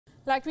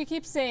Like we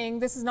keep saying,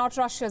 this is not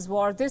Russia's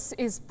war. This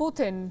is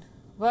Putin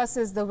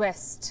versus the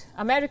West.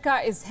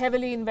 America is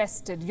heavily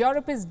invested.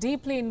 Europe is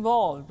deeply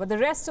involved, but the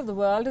rest of the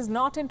world is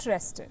not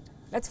interested.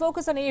 Let's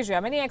focus on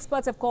Asia. Many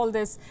experts have called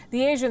this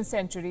the Asian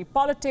century.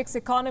 Politics,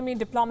 economy,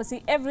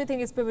 diplomacy, everything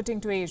is pivoting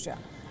to Asia.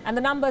 And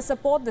the numbers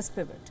support this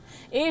pivot.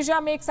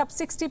 Asia makes up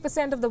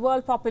 60% of the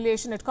world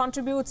population. It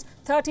contributes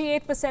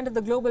 38% of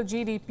the global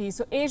GDP.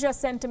 So Asia's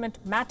sentiment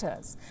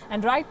matters.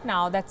 And right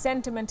now, that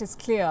sentiment is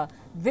clear.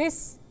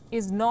 This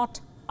is not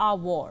our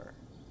war.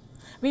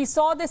 We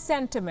saw this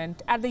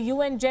sentiment at the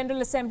UN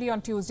General Assembly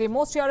on Tuesday.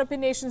 Most European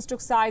nations took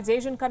sides.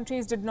 Asian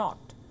countries did not.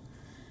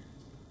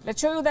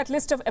 Let's show you that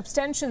list of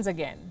abstentions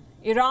again.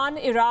 Iran,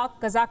 Iraq,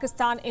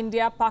 Kazakhstan,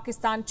 India,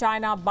 Pakistan,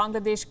 China,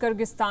 Bangladesh,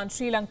 Kyrgyzstan,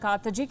 Sri Lanka,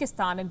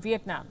 Tajikistan and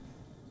Vietnam.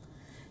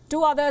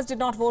 2 others did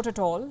not vote at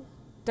all,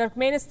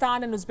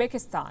 Turkmenistan and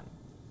Uzbekistan.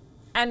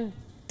 And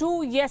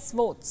 2 yes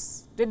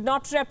votes did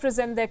not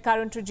represent their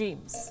current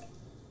regimes,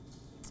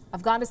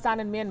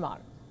 Afghanistan and Myanmar.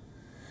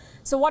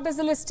 So what does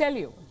the list tell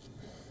you?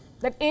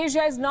 That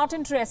Asia is not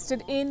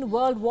interested in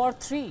World War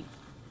III.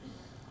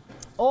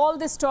 All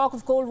this talk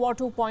of Cold War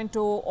 2.0,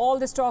 all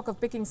this talk of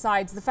picking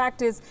sides, the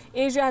fact is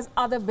Asia has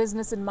other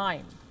business in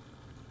mind.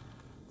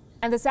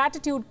 And this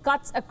attitude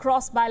cuts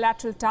across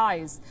bilateral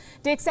ties.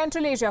 Take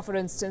Central Asia, for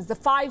instance, the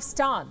 5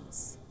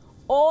 stans.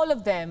 All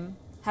of them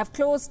have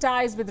close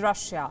ties with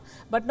Russia,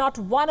 but not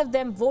one of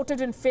them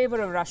voted in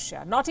favor of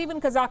Russia, not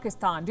even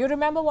Kazakhstan. Do you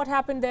remember what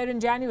happened there in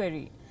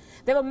January?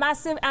 There were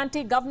massive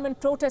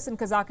anti-government protests in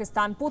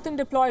Kazakhstan. Putin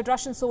deployed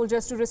Russian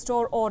soldiers to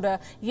restore order,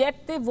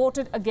 yet they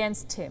voted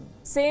against him.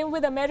 Same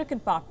with American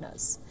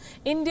partners.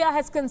 India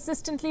has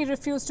consistently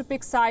refused to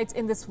pick sides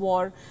in this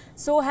war.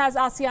 So has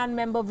ASEAN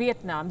member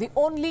Vietnam. The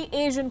only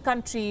Asian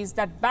countries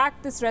that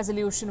backed this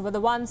resolution were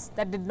the ones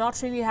that did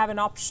not really have an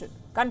option.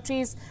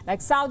 Countries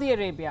like Saudi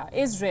Arabia,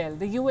 Israel,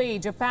 the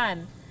UAE,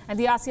 Japan, and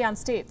the ASEAN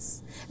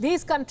states.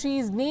 These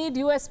countries need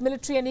US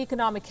military and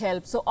economic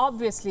help, so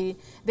obviously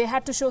they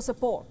had to show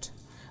support.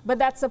 But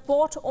that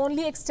support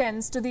only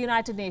extends to the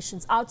United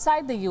Nations.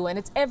 Outside the UN,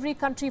 it's every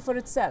country for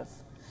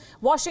itself.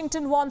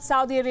 Washington wants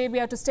Saudi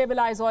Arabia to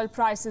stabilize oil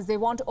prices. They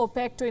want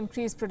OPEC to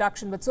increase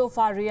production, but so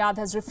far Riyadh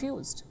has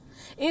refused.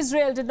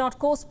 Israel did not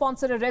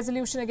co-sponsor a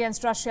resolution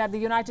against Russia at the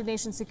United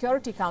Nations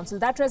Security Council.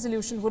 That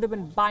resolution would have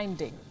been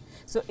binding.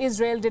 So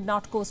Israel did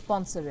not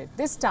co-sponsor it.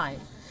 This time,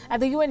 at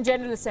the UN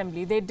General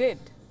Assembly, they did.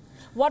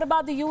 What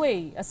about the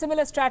UAE? A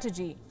similar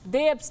strategy.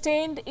 They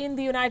abstained in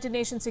the United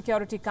Nations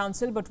Security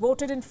Council but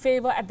voted in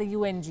favor at the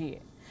UNGA.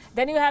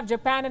 Then you have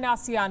Japan and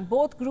ASEAN.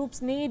 Both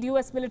groups need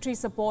US military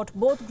support.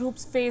 Both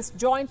groups face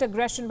joint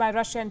aggression by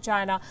Russia and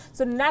China.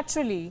 So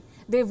naturally,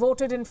 they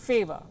voted in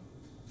favor.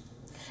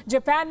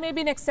 Japan may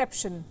be an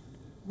exception,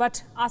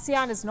 but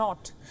ASEAN is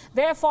not.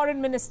 Their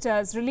foreign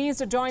ministers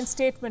released a joint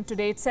statement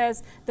today. It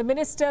says the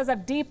ministers are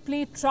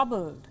deeply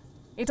troubled.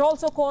 It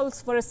also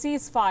calls for a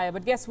ceasefire,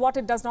 but guess what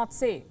it does not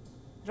say?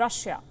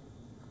 Russia.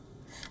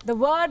 The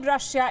word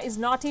Russia is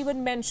not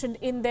even mentioned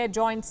in their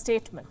joint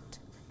statement.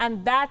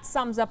 And that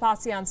sums up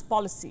ASEAN's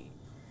policy.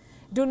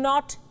 Do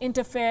not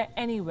interfere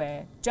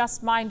anywhere.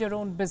 Just mind your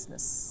own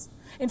business.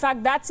 In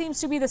fact, that seems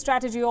to be the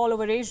strategy all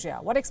over Asia.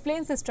 What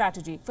explains this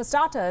strategy? For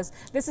starters,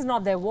 this is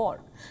not their war.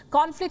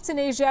 Conflicts in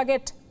Asia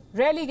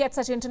rarely get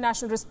such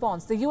international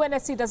response. The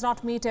UNSC does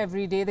not meet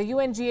every day. The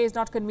UNGA is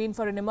not convened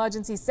for an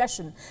emergency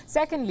session.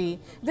 Secondly,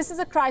 this is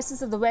a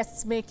crisis of the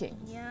West's making.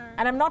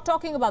 And I'm not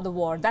talking about the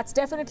war. That's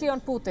definitely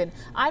on Putin.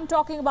 I'm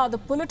talking about the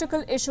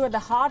political issue at the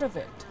heart of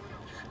it.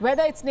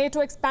 Whether it's NATO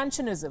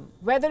expansionism,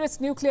 whether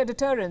it's nuclear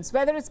deterrence,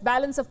 whether it's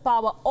balance of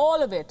power,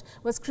 all of it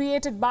was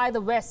created by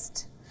the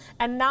West.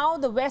 And now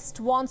the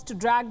West wants to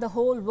drag the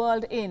whole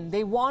world in.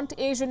 They want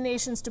Asian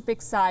nations to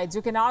pick sides.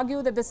 You can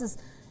argue that this is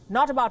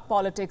not about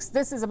politics,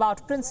 this is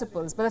about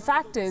principles. But the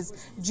fact is,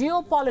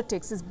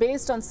 geopolitics is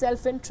based on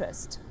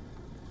self-interest.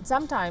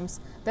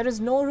 Sometimes there is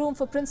no room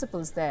for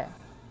principles there.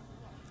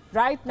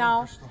 Right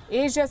now,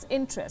 Asia's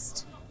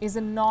interest is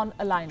in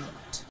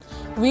non-alignment.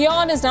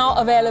 WION is now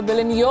available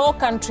in your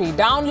country.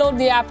 Download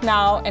the app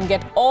now and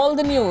get all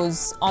the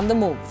news on the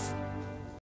move.